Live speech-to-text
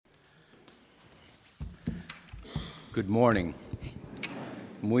Good morning.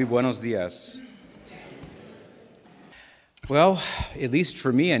 Muy buenos días. Well, at least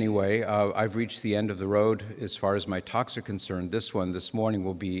for me anyway, I've reached the end of the road as far as my talks are concerned. This morning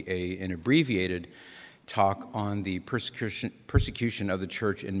will be an abbreviated talk on the persecution of the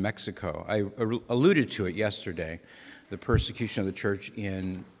church in Mexico. I alluded to it yesterday, the persecution of the church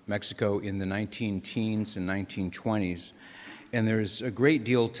in Mexico in the 19-teens and 1920s. And there's a great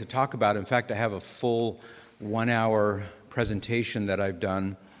deal to talk about. In fact, I have a full 1-hour presentation that I've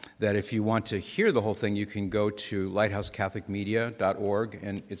done that if you want to hear the whole thing, you can go to lighthousecatholicmedia.org,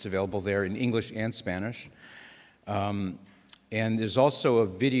 and it's available there in English and Spanish. And there's also a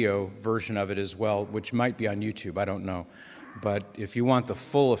video version of it as well, which might be on YouTube, I don't know. But if you want the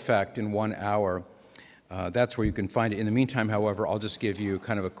full effect in 1 hour, that's where you can find it. In the meantime, however, I'll just give you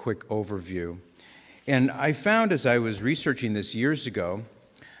kind of a quick overview. And I found as I was researching this years ago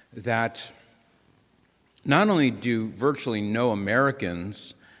that not only do virtually no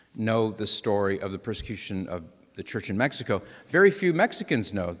Americans know the story of the persecution of the church in Mexico, very few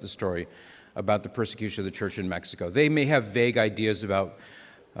Mexicans know the story about the persecution of the church in Mexico. They may have vague ideas about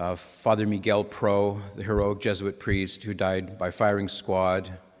Father Miguel Pro, the heroic Jesuit priest who died by firing squad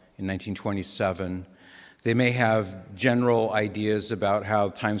in 1927. They may have general ideas about how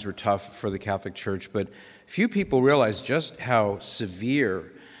times were tough for the Catholic Church, but few people realize just how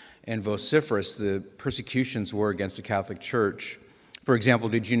severe and vociferous the persecutions were against the Catholic Church. For example,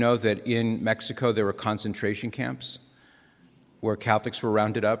 did you know that in Mexico there were concentration camps where Catholics were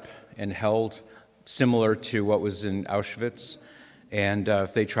rounded up and held, similar to what was in Auschwitz? And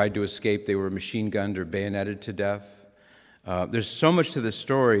if they tried to escape, they were machine gunned or bayoneted to death. There's so much to this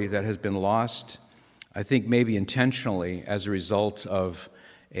story that has been lost, I think maybe intentionally, as a result of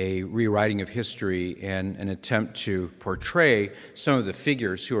a rewriting of history and an attempt to portray some of the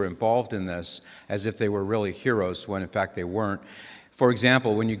figures who are involved in this as if they were really heroes when in fact they weren't. For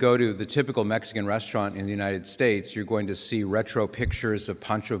example, when you go to the typical Mexican restaurant in the United States, you're going to see retro pictures of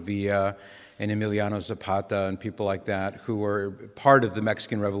Pancho Villa and Emiliano Zapata and people like that who were part of the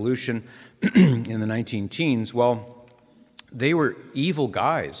Mexican Revolution in the 19-teens. Well, they were evil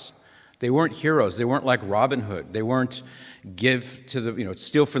guys. They weren't heroes. They weren't like Robin Hood. They weren't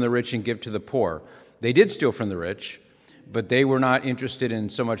steal from the rich and give to the poor. They did steal from the rich, but they were not interested in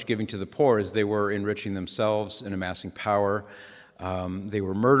so much giving to the poor as they were enriching themselves and amassing power. They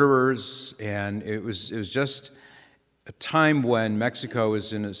were murderers, and it was just a time when Mexico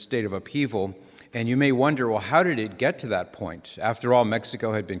was in a state of upheaval. And you may wonder, well, how did it get to that point? After all,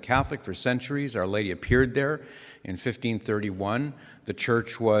 Mexico had been Catholic for centuries. Our Lady appeared there in 1531. The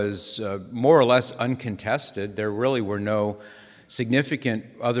church was more or less uncontested. There really were no significant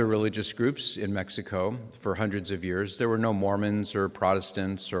other religious groups in Mexico for hundreds of years. There were no Mormons or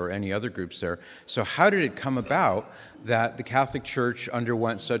Protestants or any other groups there. So how did it come about that the Catholic Church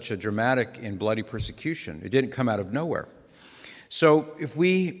underwent such a dramatic and bloody persecution? It didn't come out of nowhere. So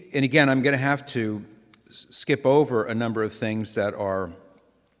and again, I'm going to have to skip over a number of things that are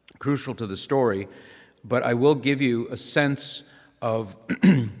crucial to the story, but I will give you a sense of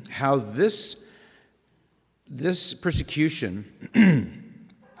how this persecution,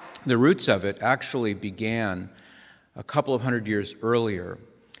 the roots of it actually began a couple of hundred years earlier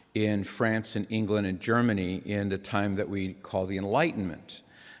in France and England and Germany in the time that we call the Enlightenment.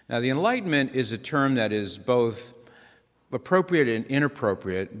 Now, the Enlightenment is a term that is both appropriate and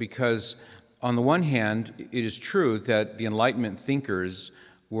inappropriate because, on the one hand, it is true that the Enlightenment thinkers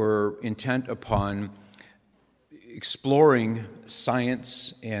were intent upon exploring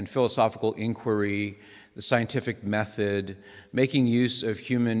science and philosophical inquiry, the scientific method, making use of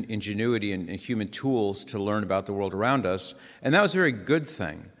human ingenuity and human tools to learn about the world around us, and that was a very good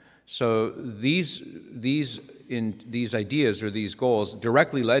thing. So these ideas or these goals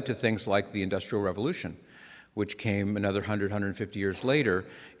directly led to things like the Industrial Revolution, which came another 100, 150 years later,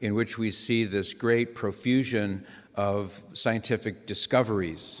 in which we see this great profusion of scientific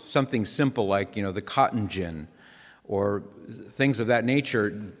discoveries, something simple like, the cotton gin, or things of that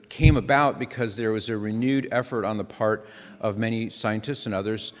nature came about because there was a renewed effort on the part of many scientists and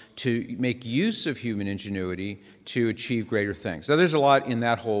others to make use of human ingenuity to achieve greater things. Now, there's a lot in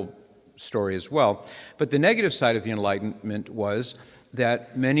that whole story as well, but the negative side of the Enlightenment was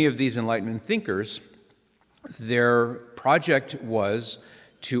that many of these Enlightenment thinkers, their project was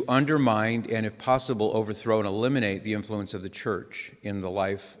to undermine and, if possible, overthrow and eliminate the influence of the church in the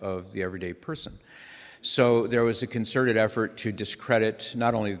life of the everyday person. So there was a concerted effort to discredit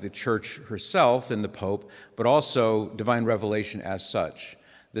not only the church herself and the Pope, but also divine revelation as such.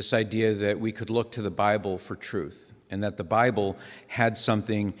 This idea that we could look to the Bible for truth and that the Bible had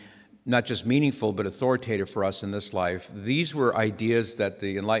something not just meaningful, but authoritative for us in this life. These were ideas that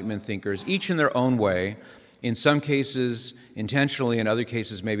the Enlightenment thinkers, each in their own way, in some cases intentionally, in other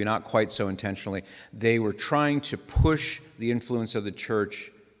cases maybe not quite so intentionally, they were trying to push the influence of the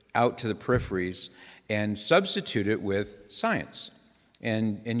church out to the peripheries and substitute it with science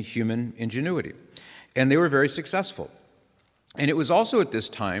and human ingenuity. And they were very successful. And it was also at this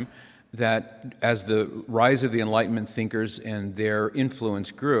time that as the rise of the Enlightenment thinkers and their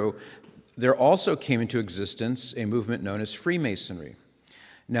influence grew, there also came into existence a movement known as Freemasonry.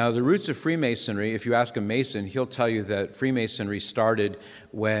 Now, the roots of Freemasonry, if you ask a Mason, he'll tell you that Freemasonry started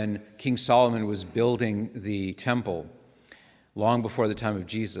when King Solomon was building the temple, long before the time of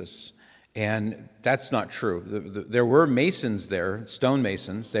Jesus. And that's not true. There were masons there,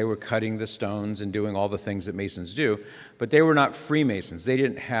 stonemasons. They were cutting the stones and doing all the things that masons do, but they were not Freemasons. They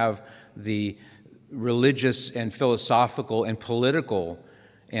didn't have the religious and philosophical and political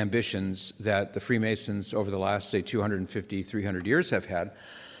ambitions that the Freemasons over the last, say, 250, 300 years have had.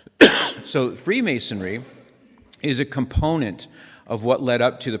 So Freemasonry is a component of what led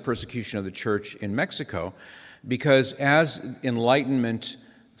up to the persecution of the church in Mexico, because as Enlightenment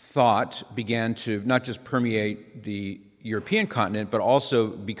thought began to not just permeate the European continent, but also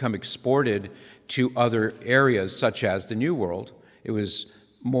become exported to other areas, such as the New World. It was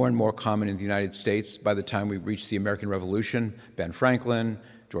more and more common in the United States by the time we reached the American Revolution. Ben Franklin,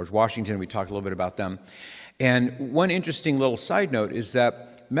 George Washington, we talked a little bit about them. And one interesting little side note is that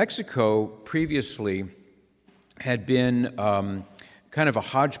Mexico previously had been kind of a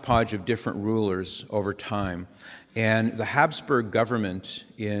hodgepodge of different rulers over time. And the Habsburg government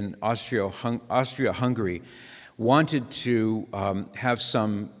in Austria-Hungary wanted to have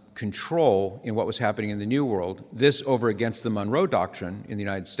some control in what was happening in the New World. This over against the Monroe Doctrine in the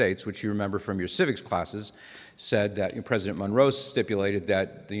United States, which you remember from your civics classes, said that President Monroe stipulated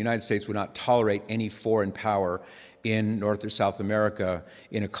that the United States would not tolerate any foreign power in North or South America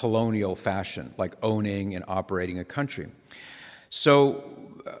in a colonial fashion, like owning and operating a country. So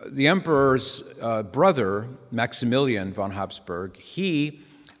the emperor's brother, Maximilian von Habsburg, he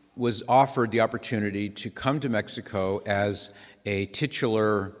was offered the opportunity to come to Mexico as a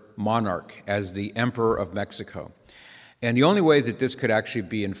titular monarch, as the Emperor of Mexico. And the only way that this could actually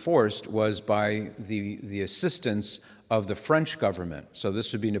be enforced was by the assistance of the French government. So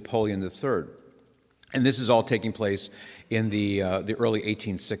this would be Napoleon III. And this is all taking place in the early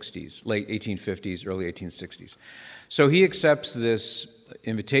 1860s, late 1850s, early 1860s. So he accepts this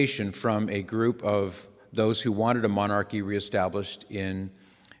invitation from a group of those who wanted a monarchy reestablished in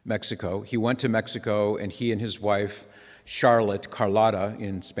Mexico. He went to Mexico, and he and his wife, Charlotte, Carlotta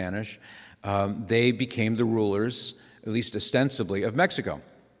in Spanish, they became the rulers, at least ostensibly, of Mexico.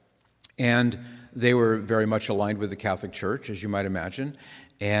 And they were very much aligned with the Catholic Church, as you might imagine.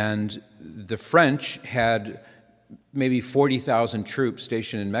 And the French had maybe 40,000 troops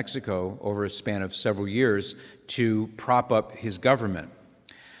stationed in Mexico over a span of several years to prop up his government.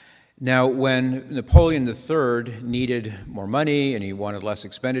 Now, when Napoleon III needed more money and he wanted less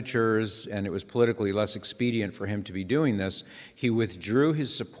expenditures and it was politically less expedient for him to be doing this, he withdrew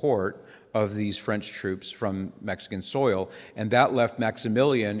his support of these French troops from Mexican soil, and that left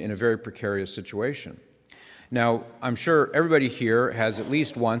Maximilian in a very precarious situation. Now, I'm sure everybody here has at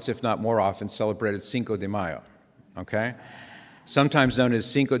least once, if not more often, celebrated Cinco de Mayo, okay? Sometimes known as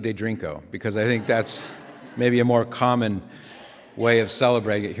Cinco de Drinko, because I think that's maybe a more common way of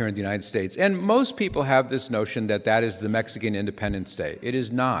celebrating it here in the United States. And most people have this notion that that is the Mexican Independence Day. It is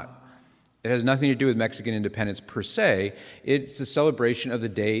not. It has nothing to do with Mexican independence per se. It's the celebration of the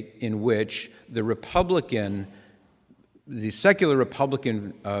date in which the secular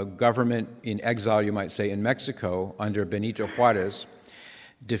Republican government in exile, you might say, in Mexico under Benito Juarez,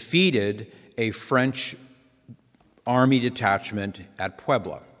 defeated a French army detachment at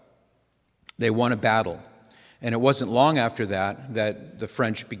Puebla. They won a battle. And it wasn't long after that that the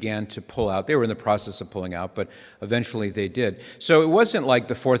French began to pull out. They were in the process of pulling out, but eventually they did. So it wasn't like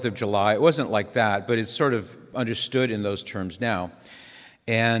the 4th of July. It wasn't like that, but it's sort of understood in those terms now.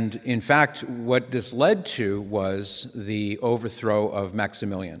 And in fact, what this led to was the overthrow of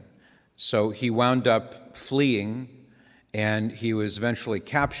Maximilian. So he wound up fleeing, and he was eventually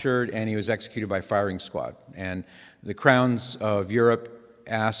captured, and he was executed by firing squad. And the crowns of Europe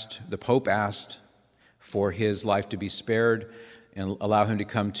the Pope asked for his life to be spared and allow him to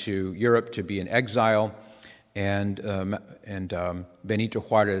come to Europe to be in exile. And Benito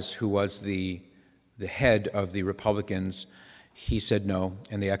Juarez, who was the head of the Republicans, he said no,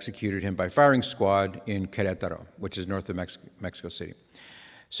 and they executed him by firing squad in Querétaro, which is north of Mexico City.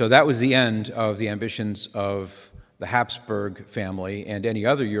 So that was the end of the ambitions of the Habsburg family and any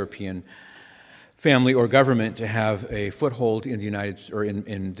other European family or government to have a foothold in the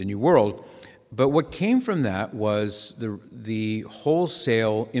in the New World. But what came from that was the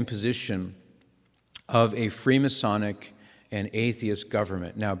wholesale imposition of a Freemasonic and atheist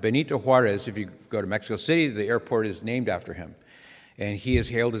government. Now, Benito Juarez, if you go to Mexico City, the airport is named after him, and he is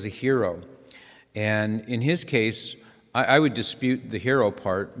hailed as a hero. And in his case, I would dispute the hero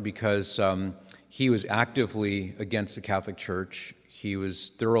part because he was actively against the Catholic Church. He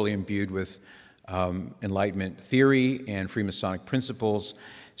was thoroughly imbued with Enlightenment theory and Freemasonic principles,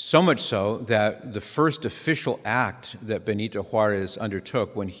 so much so that the first official act that Benito Juarez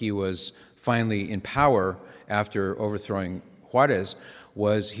undertook when he was finally in power after overthrowing Juarez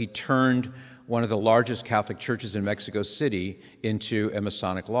was he turned one of the largest Catholic churches in Mexico City into a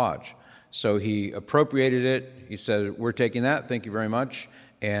Masonic lodge. So he appropriated it. He said, "We're taking that, thank you very much."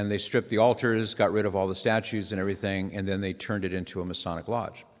 And they stripped the altars, got rid of all the statues and everything, and then they turned it into a Masonic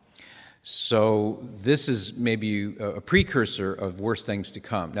lodge. So this is maybe a precursor of worse things to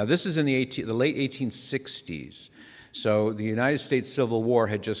come. Now, this is in the late 1860s. So the United States Civil War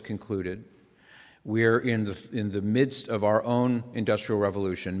had just concluded. We're in the midst of our own industrial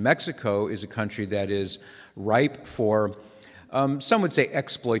revolution. Mexico is a country that is ripe for, some would say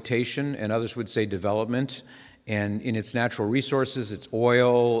exploitation, and others would say development. And in its natural resources, its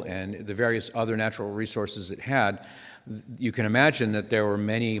oil and the various other natural resources it had, you can imagine that there were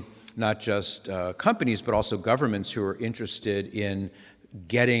many, not just companies, but also governments who were interested in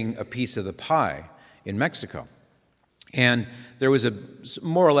getting a piece of the pie in Mexico. And there was a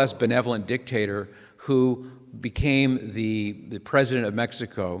more or less benevolent dictator who became the president of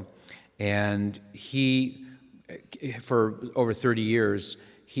Mexico, and he, for over 30 years,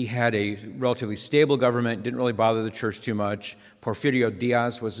 he had a relatively stable government, didn't really bother the church too much. Porfirio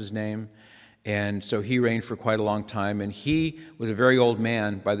Diaz was his name, and so he reigned for quite a long time, and he was a very old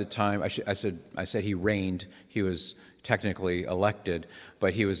man by the time, I said he reigned, he was technically elected,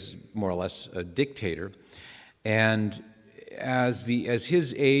 but he was more or less a dictator. And as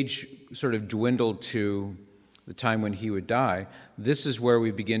his age sort of dwindled to the time when he would die, this is where we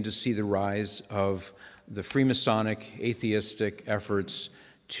begin to see the rise of the Freemasonic, atheistic efforts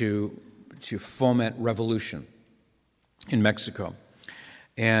to foment revolution in Mexico.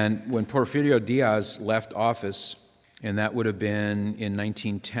 And when Porfirio Diaz left office, and that would have been in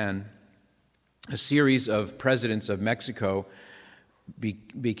 1910, a series of presidents of Mexico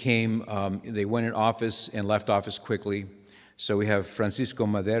they went in office and left office quickly. So we have Francisco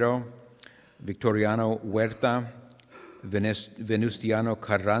Madero, Victoriano Huerta, Venustiano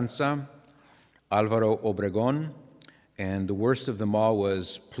Carranza, Álvaro Obregón, and the worst of them all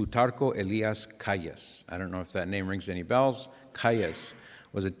was Plutarco Elias Calles. I don't know if that name rings any bells. Calles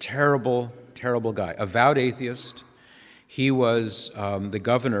was a terrible, terrible guy, avowed atheist. He was the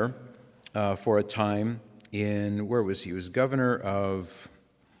governor for a time where was he? He was governor of,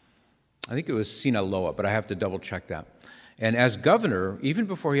 I think it was Sinaloa, but I have to double check that. And as governor, even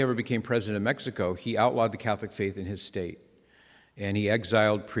before he ever became president of Mexico, he outlawed the Catholic faith in his state. And he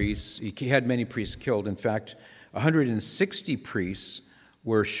exiled priests. He had many priests killed. In fact, 160 priests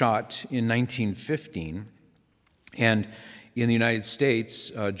were shot in 1915. And in the United States,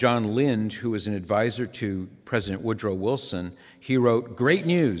 John Lind, who was an advisor to President Woodrow Wilson, he wrote, "Great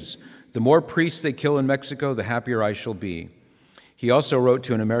news. The more priests they kill in Mexico, the happier I shall be." He also wrote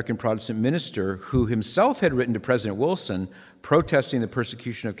to an American Protestant minister who himself had written to President Wilson protesting the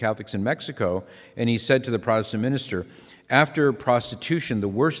persecution of Catholics in Mexico, and he said to the Protestant minister, "After prostitution, the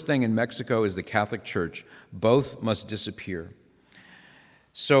worst thing in Mexico is the Catholic Church. Both must disappear."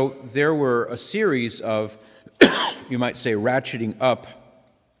 So there were a series of, you might say, ratcheting up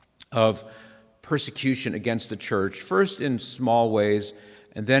of persecution against the church, first in small ways,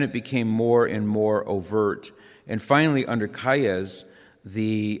 and then it became more and more overt. And finally, under Calles,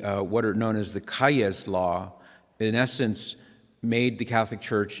 what are known as the Calles Law, in essence, made the Catholic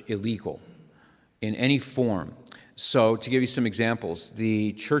Church illegal in any form. So to give you some examples,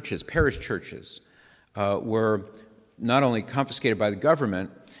 the churches, parish churches, were not only confiscated by the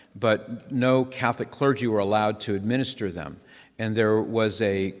government, but no Catholic clergy were allowed to administer them. And there was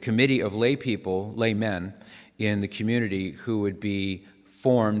a committee of laymen in the community who would be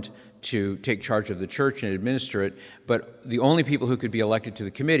formed to take charge of the church and administer it, but the only people who could be elected to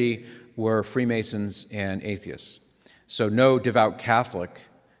the committee were Freemasons and atheists. So no devout Catholic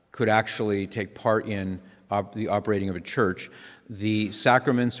could actually take part in the operating of a church. The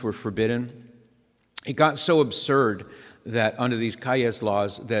sacraments were forbidden. It got so absurd that under these Calles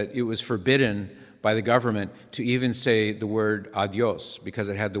laws that it was forbidden by the government to even say the word adios because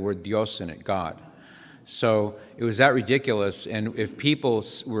it had the word Dios in it, God. So it was that ridiculous. And if people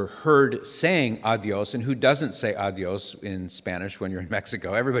were heard saying adios, and who doesn't say adios in Spanish when you're in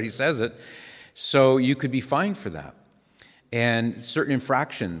Mexico? Everybody says it. So you could be fined for that. And certain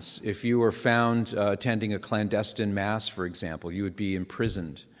infractions, if you were found attending a clandestine mass, for example, you would be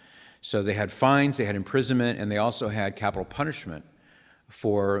imprisoned. So they had fines, they had imprisonment, and they also had capital punishment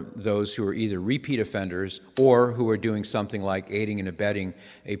for those who were either repeat offenders or who were doing something like aiding and abetting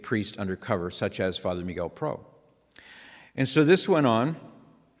a priest undercover, such as Father Miguel Pro. And so this went on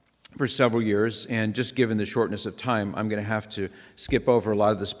for several years, and just given the shortness of time, I'm going to have to skip over a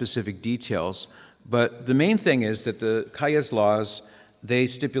lot of the specific details. But the main thing is that the Calles laws, they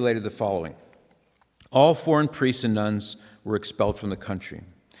stipulated the following. All foreign priests and nuns were expelled from the country.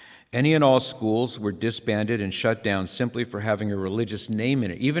 Any and all schools were disbanded and shut down simply for having a religious name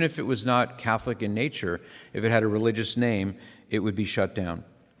in it. Even if it was not Catholic in nature, if it had a religious name, it would be shut down.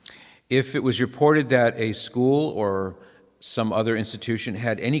 If it was reported that a school or some other institution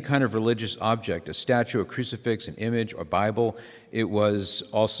had any kind of religious object, a statue, a crucifix, an image, or Bible, it was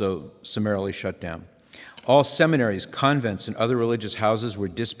also summarily shut down. All seminaries, convents, and other religious houses were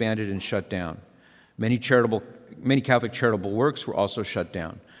disbanded and shut down. Many Catholic charitable works were also shut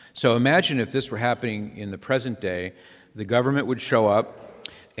down. So imagine if this were happening in the present day, the government would show up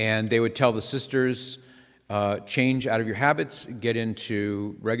and they would tell the sisters, change out of your habits, get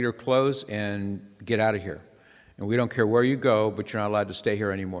into regular clothes, and get out of here. And we don't care where you go, but you're not allowed to stay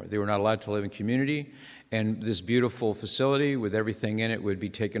here anymore. They were not allowed to live in community, and this beautiful facility with everything in it would be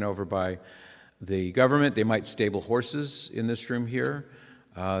taken over by the government. They might stable horses in this room here.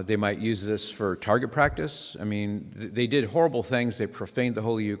 They might use this for target practice. I mean, they did horrible things. They profaned the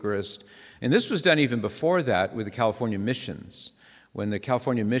Holy Eucharist. And this was done even before that with the California missions, when the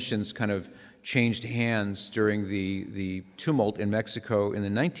California missions kind of changed hands during the tumult in Mexico in the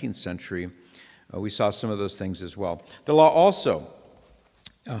 19th century. We saw some of those things as well. The law also,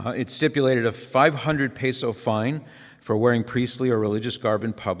 it stipulated a 500 peso fine for wearing priestly or religious garb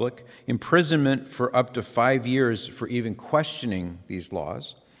in public, imprisonment for up to 5 years for even questioning these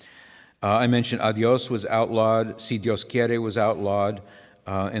laws. I mentioned adios was outlawed, si Dios quiere was outlawed,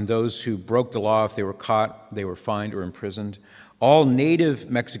 and those who broke the law, if they were caught, they were fined or imprisoned. All native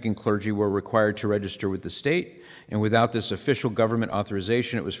Mexican clergy were required to register with the state, and without this official government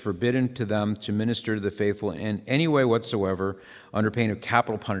authorization, it was forbidden to them to minister to the faithful in any way whatsoever under pain of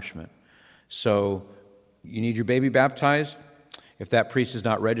capital punishment. So you need your baby baptized if that priest is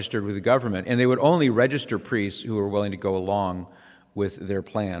not registered with the government. And they would only register priests who were willing to go along with their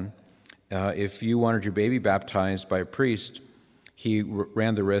plan. If you wanted your baby baptized by a priest, he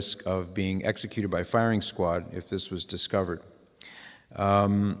ran the risk of being executed by a firing squad if this was discovered.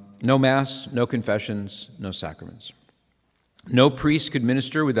 No Mass, no confessions, no sacraments. No priest could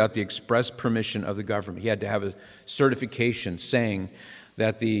minister without the express permission of the government. He had to have a certification saying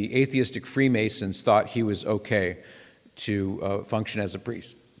that the atheistic Freemasons thought he was okay to function as a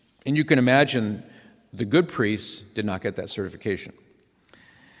priest. And you can imagine the good priests did not get that certification.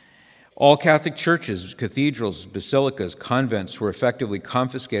 All Catholic churches, cathedrals, basilicas, convents were effectively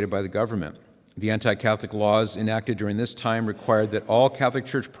confiscated by the government. The anti-Catholic laws enacted during this time required that all Catholic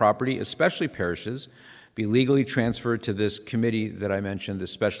Church property, especially parishes, be legally transferred to this committee that I mentioned,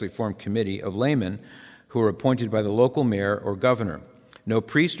 this specially formed committee of laymen who were appointed by the local mayor or governor. No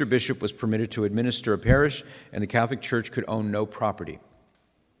priest or bishop was permitted to administer a parish, and the Catholic Church could own no property.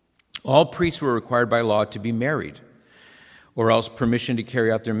 All priests were required by law to be married, or else permission to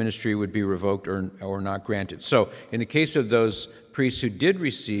carry out their ministry would be revoked or not granted. So in the case of those priests who did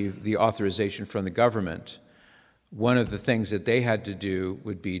receive the authorization from the government, one of the things that they had to do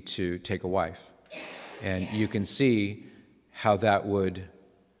would be to take a wife. And you can see how that would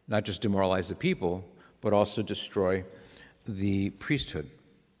not just demoralize the people, but also destroy the priesthood.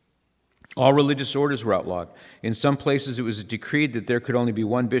 All religious orders were outlawed. In some places, it was decreed that there could only be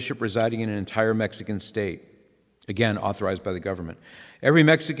one bishop residing in an entire Mexican state, again, authorized by the government. Every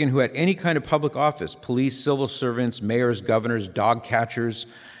Mexican who had any kind of public office, police, civil servants, mayors, governors, dog catchers,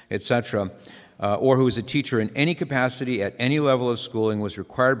 etc., or who was a teacher in any capacity at any level of schooling was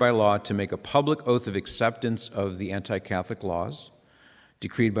required by law to make a public oath of acceptance of the anti-Catholic laws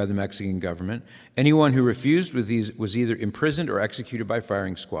decreed by the Mexican government. Anyone who refused with these was either imprisoned or executed by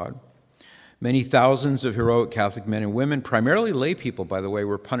firing squad. Many thousands of heroic Catholic men and women, primarily lay people, by the way,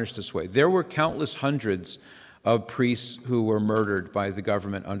 were punished this way. There were countless hundreds of priests who were murdered by the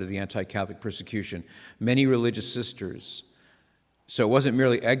government under the anti-Catholic persecution. Many religious sisters. So it wasn't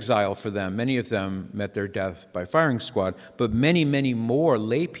merely exile for them. Many of them met their death by firing squad, but many, many more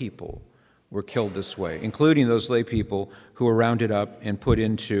lay people were killed this way, including those lay people who were rounded up and put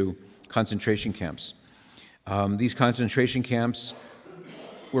into concentration camps. These concentration camps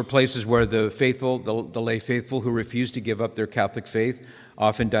were places where the faithful, the lay faithful who refused to give up their Catholic faith,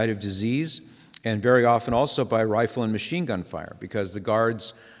 often died of disease, and very often also by rifle and machine gun fire, because the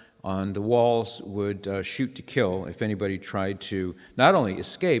guards on the walls would shoot to kill if anybody tried to not only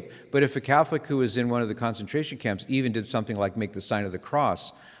escape, but if a Catholic who was in one of the concentration camps even did something like make the sign of the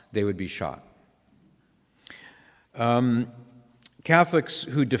cross, they would be shot. Catholics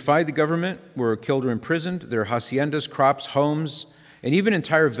who defied the government were killed or imprisoned. Their haciendas, crops, homes, and even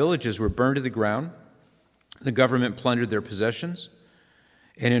entire villages were burned to the ground. The government plundered their possessions.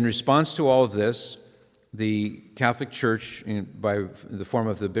 And in response to all of this, the Catholic Church, by the form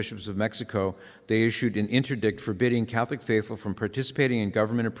of the bishops of Mexico, they issued an interdict forbidding Catholic faithful from participating in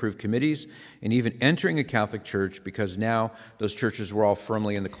government-approved committees and even entering a Catholic church, because now those churches were all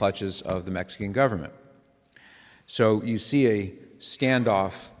firmly in the clutches of the Mexican government. So you see a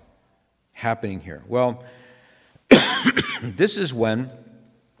standoff happening here. Well, this is when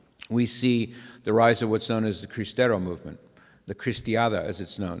we see the rise of what's known as the Cristero movement, the Cristiada as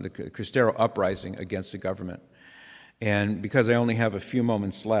it's known, the Cristero uprising against the government. And because I only have a few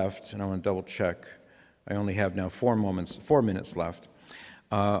moments left, and I want to double check, I only have now 4 minutes left,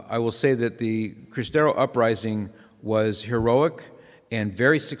 I will say that the Cristero uprising was heroic and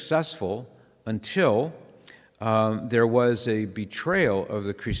very successful until there was a betrayal of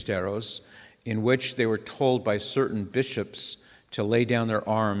the Cristeros, in which they were told by certain bishops to lay down their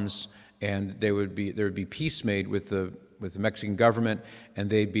arms, and there would be peace made with the Mexican government, and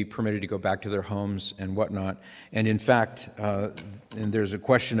they'd be permitted to go back to their homes and whatnot. And in fact, and there's a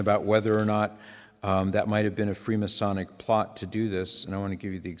question about whether or not that might have been a Freemasonic plot to do this, and I want to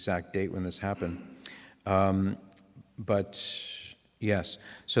give you the exact date when this happened. But yes,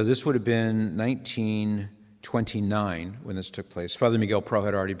 so this would have been 1929 when this took place. Father Miguel Pro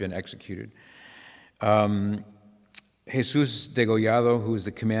had already been executed. Jesus Degollado, who was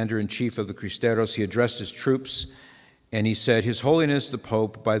the commander-in-chief of the Cristeros, he addressed his troops, and he said, "His Holiness the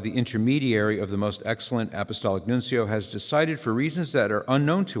Pope, by the intermediary of the most excellent apostolic nuncio, has decided for reasons that are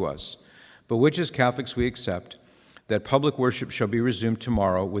unknown to us, but which as Catholics we accept, that public worship shall be resumed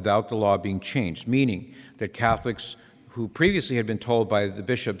tomorrow without the law being changed," meaning that Catholics who previously had been told by the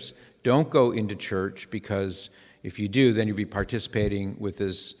bishops, don't go into church, because if you do, then you'll be participating with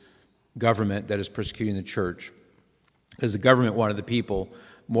this government that is persecuting the church, because the government wanted the people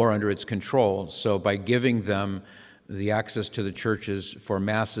more under its control. So by giving them the access to the churches for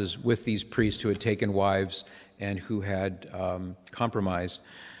masses with these priests who had taken wives and who had compromised,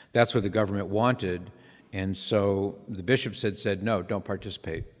 that's what the government wanted. And so the bishops had said, no, don't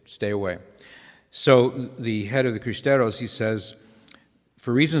participate, stay away. So the head of the Cristeros, he says,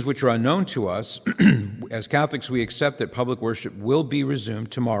 "For reasons which are unknown to us, as Catholics we accept that public worship will be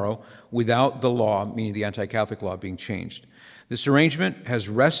resumed tomorrow without the law," meaning the anti-Catholic law, "being changed. This arrangement has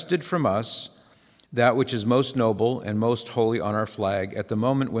wrested from us that which is most noble and most holy on our flag at the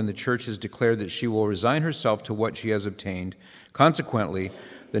moment when the Church has declared that she will resign herself to what she has obtained. Consequently,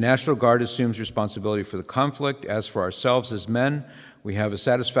 the National Guard assumes responsibility for the conflict. As for ourselves as men, we have a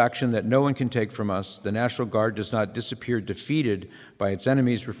satisfaction that no one can take from us. The National Guard does not disappear defeated by its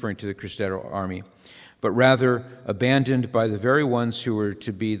enemies," referring to the Cristero army, "but rather abandoned by the very ones who were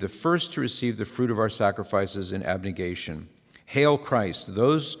to be the first to receive the fruit of our sacrifices in abnegation. Hail Christ!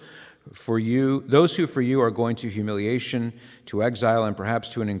 Those who for you are going to humiliation, to exile, and perhaps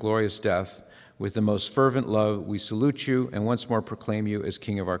to an inglorious death, with the most fervent love, we salute you and once more proclaim you as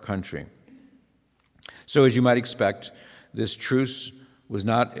King of our country." So as you might expect, this truce was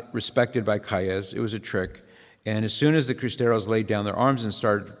not respected by Calles. It was a trick. And as soon as the Cristeros laid down their arms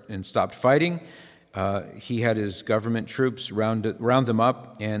and stopped fighting, he had his government troops round them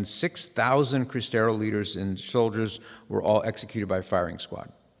up, and 6,000 Cristero leaders and soldiers were all executed by firing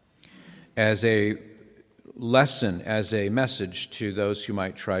squad, as a lesson, as a message to those who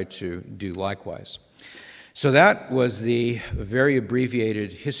might try to do likewise. So that was the very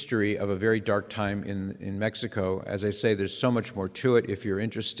abbreviated history of a very dark time in Mexico. As I say, there's so much more to it. If you're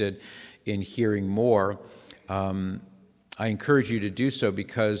interested in hearing more, I encourage you to do so,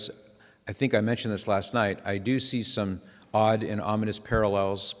 because I think I mentioned this last night. I do see some odd and ominous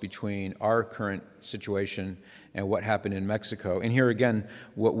parallels between our current situation and what happened in Mexico. And here again,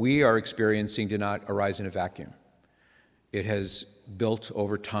 what we are experiencing did not arise in a vacuum. It has built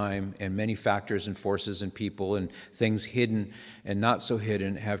over time, and many factors and forces and people and things hidden and not so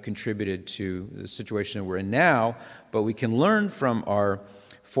hidden have contributed to the situation that we're in now. But we can learn from our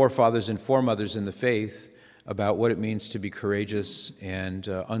forefathers and foremothers in the faith about what it means to be courageous and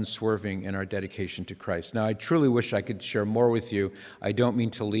unswerving in our dedication to Christ. Now, I truly wish I could share more with you. I don't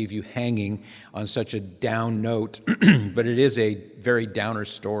mean to leave you hanging on such a down note, but it is a very downer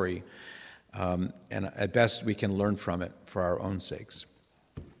story, and at best we can learn from it for our own sakes.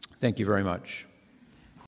 Thank you very much.